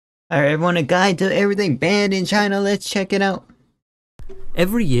Alright, everyone, a guide to everything banned in China. Let's check it out.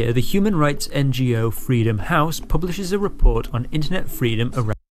 Every year, the human rights NGO Freedom House publishes a report on internet freedom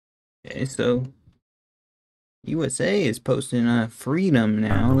around Okay, so USA is posting freedom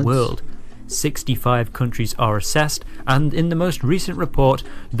now. the world. 65 countries are assessed, and in the most recent report,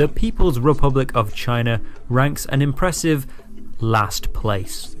 the People's Republic of China ranks an impressive last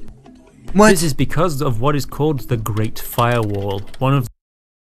place. What? This is because of what is called the Great Firewall, one of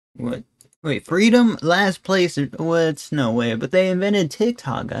What? Wait, freedom? Last place? What's no way. But they invented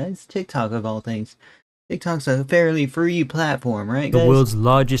TikTok, guys. TikTok of all things. TikTok's a fairly free platform, right, guys? the world's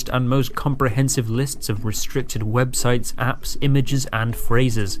largest and most comprehensive lists of restricted websites, apps, images, and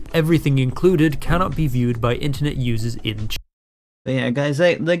phrases. Everything included cannot be viewed by internet users in China. But yeah, guys,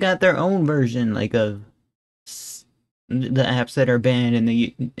 they got their own version, like, of the apps that are banned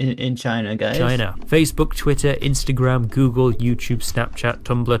in China, guys. Facebook, Twitter, Instagram, Google, YouTube, Snapchat,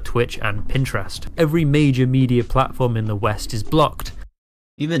 Tumblr, Twitch, and Pinterest. Every major media platform in the West is blocked.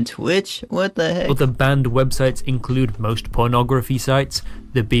 Even Twitch? What the heck? Other banned websites include most pornography sites,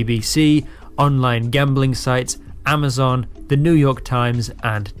 the BBC, online gambling sites, Amazon, the New York Times,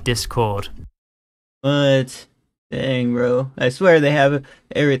 and Discord. What? Dang, bro. I swear they have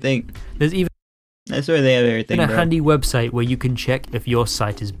everything. There's even I swear they have everything, a bro. handy website where you can check if your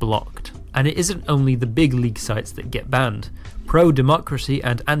site is blocked. And it isn't only the big league sites that get banned. Pro-democracy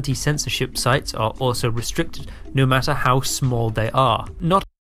and anti-censorship sites are also restricted, no matter how small they are. Not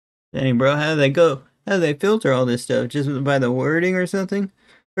Dang, bro, how do they go? How do they filter all this stuff? Just by the wording or something?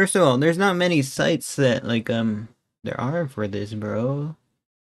 First of all, there's not many sites that, like, there are for this, bro.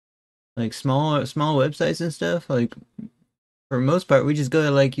 Like, small websites and stuff. Like, for the most part, we just go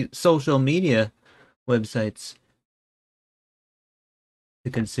to, like, social media websites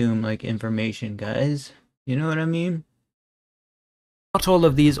to consume, like, information, guys. You know what I mean? all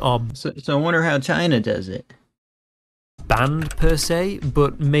of these are So I wonder how China does it. banned per se,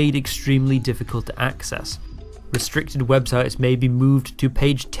 but made extremely difficult to access. Restricted websites may be moved to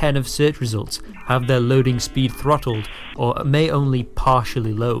page 10 of search results, have their loading speed throttled, or may only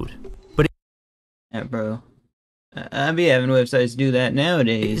partially load. But Yeah, bro. I be having websites do that it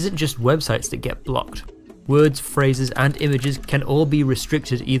nowadays. isn't just websites that get blocked. Words, phrases, and images can all be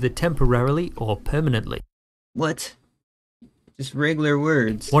restricted either temporarily or permanently. What? Just regular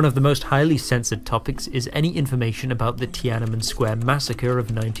words. One of the most highly censored topics is any information about the Tiananmen Square massacre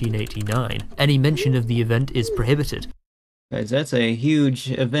of 1989. Any mention of the event is prohibited. Guys, that's a huge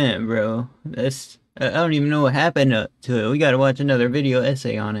event, bro. I don't even know what happened to it. We gotta watch another video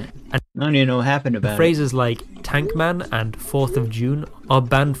essay on it. I don't even know what happened about it. Phrases like Tankman and 4th of June are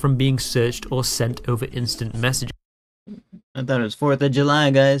banned from being searched or sent over instant messaging. I thought it was 4th of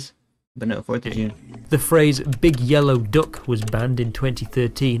July, guys. But no, 4th of June. The phrase Big Yellow Duck was banned in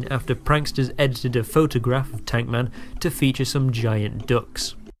 2013 after pranksters edited a photograph of Tankman to feature some giant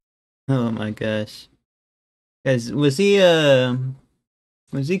ducks. Oh my gosh. Guys, was he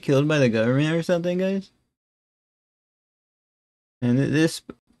killed by the government or something, guys? And this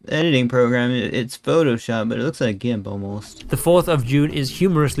editing program, it's Photoshop, but it looks like GIMP almost. The 4th of June is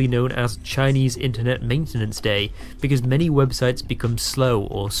humorously known as Chinese Internet Maintenance Day because many websites become slow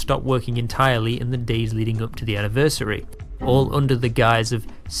or stop working entirely in the days leading up to the anniversary, all under the guise of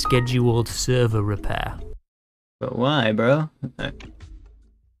scheduled server repair. But why, bro?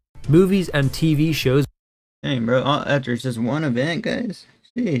 Movies and TV shows Dang, bro, after just one event, guys?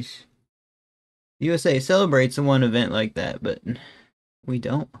 Sheesh. USA celebrates one event like that, but we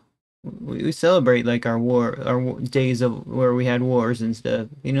don't. We celebrate, like, our days of where we had wars and stuff.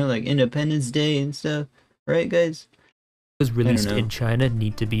 You know, like Independence Day and stuff. Right, guys? released know. in China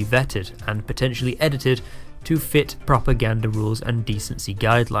need to be vetted and potentially edited to fit propaganda rules and decency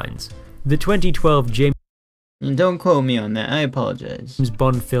guidelines. The 2012 James And don't quote me on that, I apologize.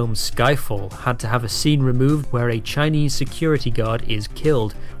 Bond film Skyfall had to have a scene removed where a Chinese security guard is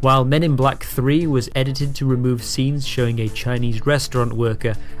killed, while Men in Black 3 was edited to remove scenes showing a Chinese restaurant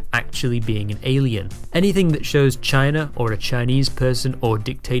worker actually being an alien. Anything that shows China or a Chinese person or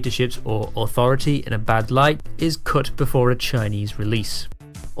dictatorships or authority in a bad light is cut before a Chinese release.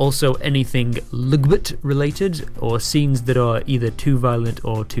 Also anything LGBT related or scenes that are either too violent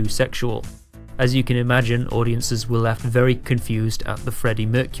or too sexual. As you can imagine, audiences were left very confused at the Freddie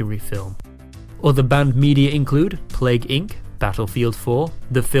Mercury film. Other banned media include Plague Inc., Battlefield 4,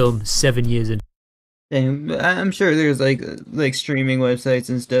 the film 7 Years in Dang, I'm sure there's like streaming websites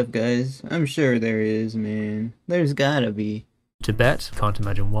and stuff, guys. I'm sure there is, man. There's gotta be. Tibet, can't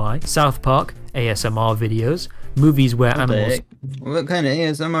imagine why, South Park, ASMR videos, movies where What the animals heck? What kind of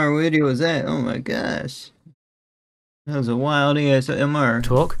ASMR video was that? Oh my gosh. That was a wild ASMR.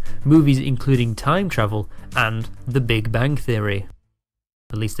 talk, movies including time travel, and The Big Bang Theory.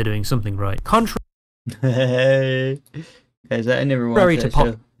 At least they're doing something right. Hey. Guys, I never watched that to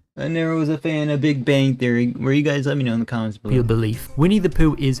show. I never was a fan of Big Bang Theory. Were you guys? Let me know in the comments below. Your belief, Winnie the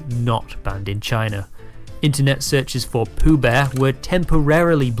Pooh is not banned in China. Internet searches for Pooh Bear were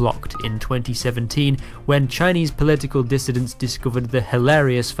temporarily blocked in 2017 when Chinese political dissidents discovered the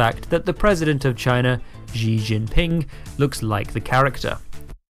hilarious fact that the president of China, Xi Jinping, looks like the character.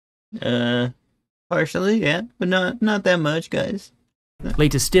 Partially, yeah, but not that much, guys.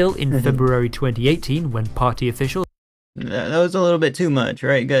 Later still, in February 2018, when party officials That was a little bit too much,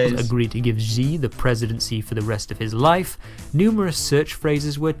 right, guys? agreed to give Xi the presidency for the rest of his life, numerous search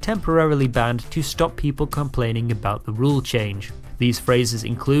phrases were temporarily banned to stop people complaining about the rule change. These phrases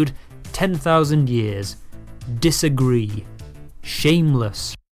include 10,000 years, disagree,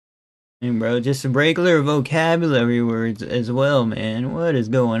 shameless. And bro, just some regular vocabulary words as well, man. What is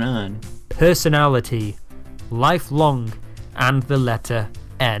going on? Personality, lifelong, and the letter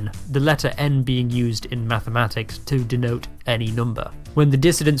N, the letter N being used in mathematics to denote any number. When the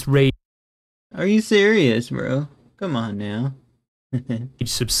dissidents' rage Are you serious, bro? Come on now.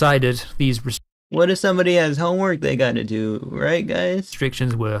 subsided, these What if somebody has homework they gotta do, right, guys?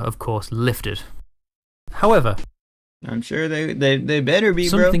 restrictions were, of course, lifted. However, I'm sure they better be,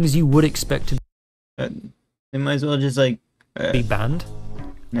 some bro. things you would expect to They might as well just like be banned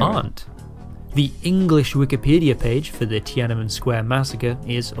never. aren't. The English Wikipedia page for the Tiananmen Square massacre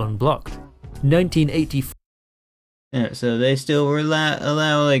is unblocked. 1984 Yeah, so they still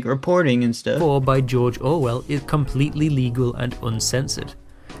allow like reporting and stuff. by George Orwell is completely legal and uncensored.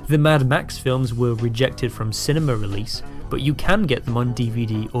 The Mad Max films were rejected from cinema release, but you can get them on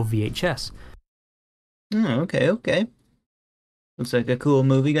DVD or VHS. Oh, okay. Looks like a cool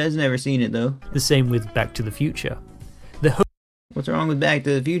movie. Guys, never seen it though. The same with Back to the Future. The What's wrong with Back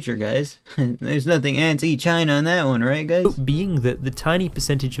to the Future, guys? There's nothing anti-China on that one, right, guys? hope being that the tiny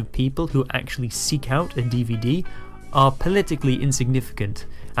percentage of people who actually seek out a DVD are politically insignificant,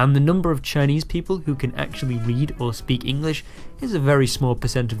 and the number of Chinese people who can actually read or speak English is a very small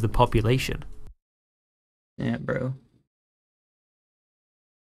percent of the population. Yeah, bro.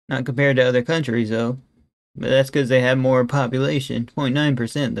 Not compared to other countries, though. But that's because they have more population.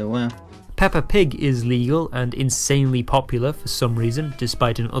 0.9% though, wow. Peppa Pig is legal and insanely popular for some reason,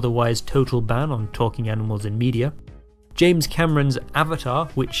 despite an otherwise total ban on talking animals in media. James Cameron's Avatar,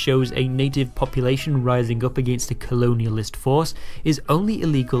 which shows a native population rising up against a colonialist force, is only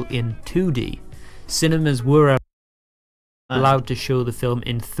illegal in 2D. Cinemas were allowed to show the film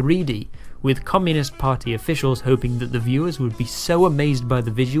in 3D, with Communist Party officials hoping that the viewers would be so amazed by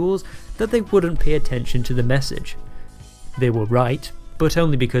the visuals that they wouldn't pay attention to the message. They were right, but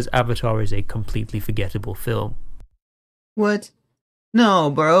only because Avatar is a completely forgettable film. What? No,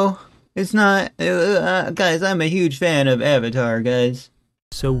 bro. It's not. Guys, I'm a huge fan of Avatar, guys.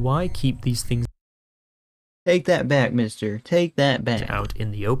 So why keep these things Take that back, mister. Take that back. out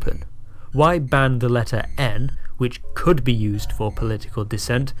in the open? Why ban the letter N, which could be used for political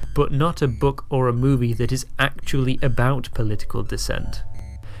dissent, but not a book or a movie that is actually about political dissent?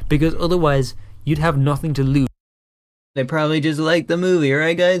 Because otherwise, you'd have nothing to lose. They probably just like the movie,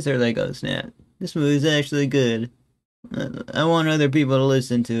 right, guys? They're like, oh, snap. This movie's actually good. I want other people to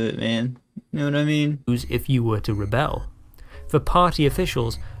listen to it, man. You know what I mean? If you were to rebel. For party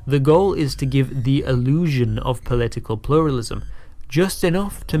officials, the goal is to give the illusion of political pluralism, just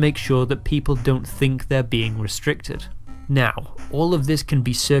enough to make sure that people don't think they're being restricted. Now, all of this can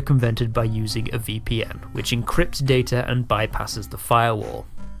be circumvented by using a VPN, which encrypts data and bypasses the firewall.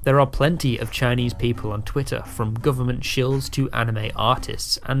 There are plenty of Chinese people on Twitter, from government shills to anime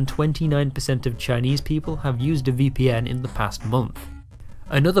artists, and 29% of Chinese people have used a VPN in the past month.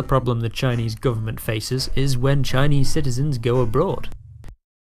 Another problem the Chinese government faces is when Chinese citizens go abroad.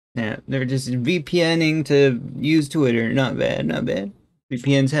 Yeah, they're just VPNing to use Twitter. Not bad, not bad.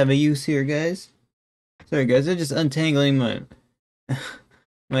 VPNs have a use here, guys. Sorry, guys, I'm just untangling my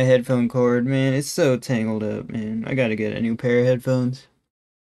my headphone cord, man. It's so tangled up, man. I gotta get a new pair of headphones.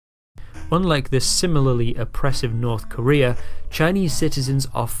 Unlike the similarly oppressive North Korea, Chinese citizens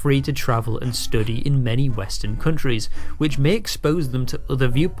are free to travel and study in many Western countries, which may expose them to other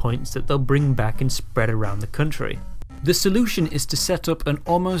viewpoints that they'll bring back and spread around the country. The solution is to set up an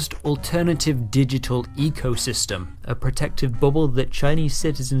almost alternative digital ecosystem, a protective bubble that Chinese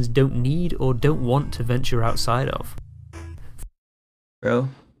citizens don't need or don't want to venture outside of. Bro.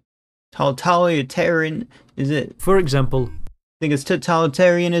 Totalitarian, is it? For example, Think it's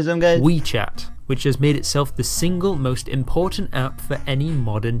totalitarianism, guys? WeChat, which has made itself the single most important app for any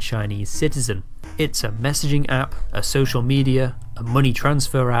modern Chinese citizen. It's a messaging app, a social media, a money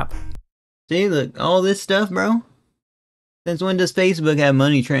transfer app. See, look, all this stuff, bro. Since when does Facebook have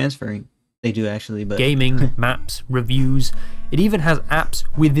money transferring? They do actually, but... Gaming, maps, reviews. It even has apps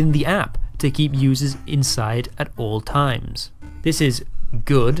within the app to keep users inside at all times. This is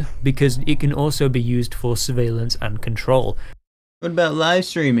good because it can also be used for surveillance and control. What about live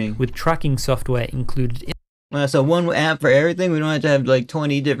streaming? With tracking software included in... So one app for everything? We don't have to have like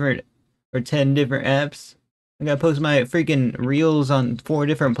 20 different or 10 different apps? I gotta post my freaking reels on 4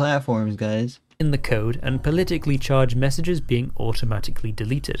 different platforms, guys. In the code, and politically charged messages being automatically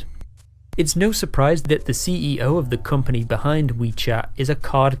deleted. It's no surprise that the CEO of the company behind WeChat is a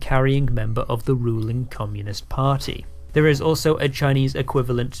card-carrying member of the ruling Communist Party. There is also a Chinese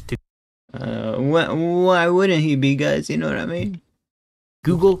equivalent to... Why wouldn't he be, guys? You know what I mean?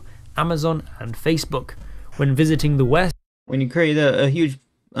 Google, Amazon, and Facebook. When visiting the West... When you create a huge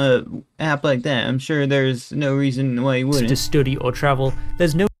app like that, I'm sure there's no reason why you wouldn't. To study or travel,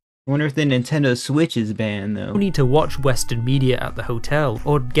 there's no... I wonder if the Nintendo Switch is banned, though. No need to watch Western media at the hotel,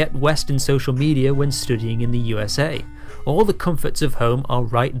 or get Western social media when studying in the USA. All the comforts of home are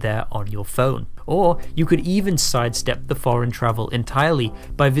right there on your phone. Or you could even sidestep the foreign travel entirely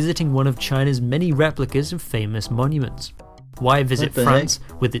by visiting one of China's many replicas of famous monuments. Why visit France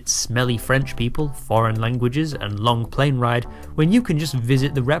with its smelly French people, foreign languages, and long plane ride when you can just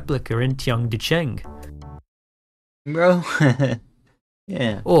visit the replica in Tiangdecheng? Bro,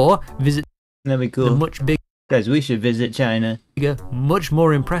 yeah. Or visit That'd be cool. the much bigger, guys, we should visit China. much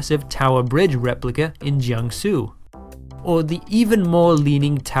more impressive Tower Bridge replica in Jiangsu. Or the even more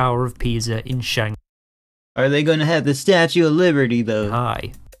leaning Tower of Pisa in Shanghai. Are they gonna have the Statue of Liberty, though?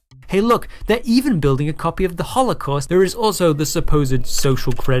 Hey look, they're even building a copy of the Holocaust. There is also the supposed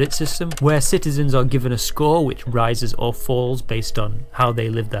social credit system, where citizens are given a score which rises or falls based on how they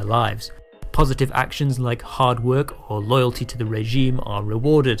live their lives. Positive actions like hard work or loyalty to the regime are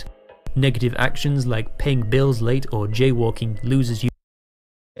rewarded. Negative actions like paying bills late or jaywalking loses you.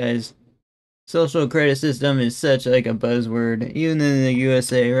 Guys, social credit system is such like a buzzword, even in the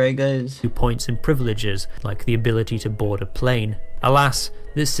USA, right guys? Points and privileges, like the ability to board a plane. Alas,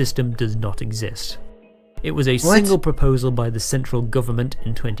 this system does not exist. It was a single proposal by the central government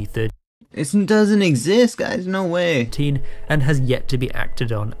in 2013. It doesn't exist, guys, no way. And has yet to be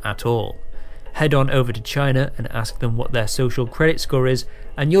acted on at all. Head on over to China and ask them what their social credit score is,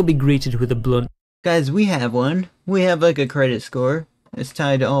 and you'll be greeted with a blunt, guys, we have one. We have like a credit score. It's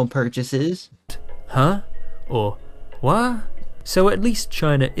tied to all purchases. huh? Or, what? So at least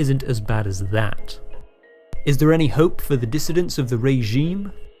China isn't as bad as that. Is there any hope for the dissidents of the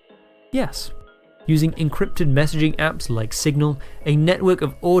regime? Yes. Using encrypted messaging apps like Signal, a network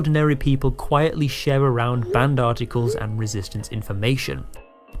of ordinary people quietly share around banned articles and resistance information.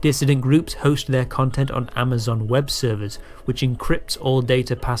 Dissident groups host their content on Amazon web servers, which encrypts all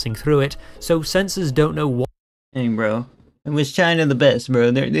data passing through it, so censors don't know what... Hey, bro. I wish China the best, bro.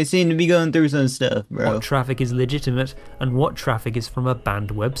 They seem to be going through some stuff, bro. What traffic is legitimate and what traffic is from a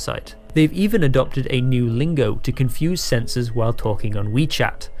banned website. They've even adopted a new lingo to confuse censors while talking on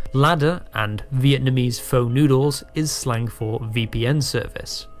WeChat. Ladder, and Vietnamese pho noodles, is slang for VPN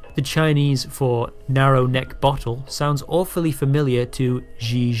service. The Chinese for narrow neck bottle sounds awfully familiar to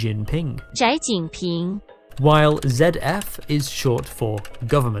Xi Jinping. 翟景平 While ZF is short for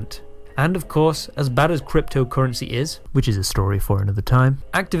government. And of course, as bad as cryptocurrency is, which is a story for another time,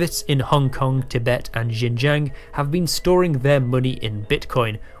 activists in Hong Kong, Tibet and Xinjiang have been storing their money in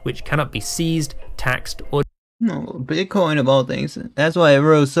Bitcoin, which cannot be seized, taxed or No, Bitcoin of all things. That's why it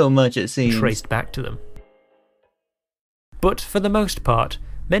rose so much, it seems. traced back to them. But for the most part,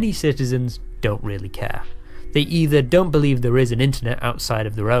 many citizens don't really care. They either don't believe there is an internet outside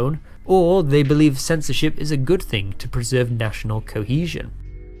of their own, or they believe censorship is a good thing to preserve national cohesion.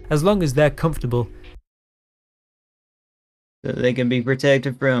 As long as they're comfortable, So they can be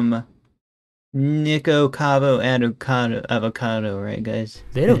protected from Nico Cabo avocado, right guys?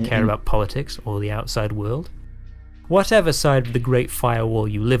 they don't care about politics or the outside world. Whatever side of the Great Firewall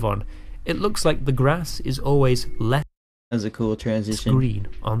you live on, it looks like the grass is always less That's a cool transition. green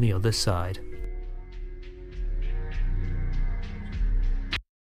on the other side.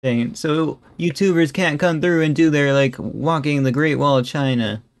 Dang, so YouTubers can't come through and do their like walking the Great Wall of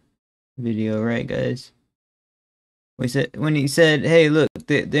China video, right guys? When he said, hey look,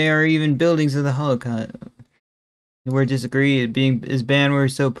 there are even buildings of the Holocaust. The word disagree is banned where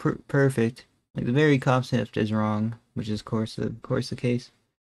it's so perfect. Like the very concept is wrong, which is of course the case.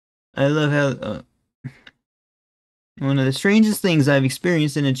 I love how one of the strangest things I've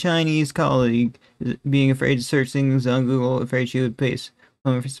experienced in a Chinese colleague is being afraid to search things on Google, afraid she would face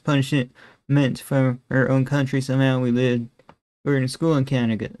punishment. meant for our own country. Somehow we were in school in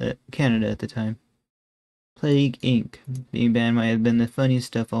Canada at the time. Plague Inc. Being banned might have been the funniest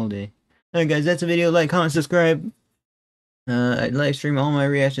stuff all day. Alright guys, that's a video. Like, comment, subscribe. I live stream all my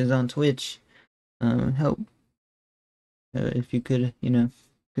reactions on Twitch. Help if you could,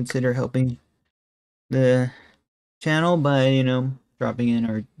 consider helping the channel by, dropping in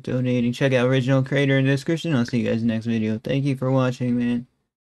or donating. Check out original creator in the description. I'll see you guys in the next video. Thank you for watching, man.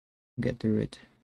 Get through it.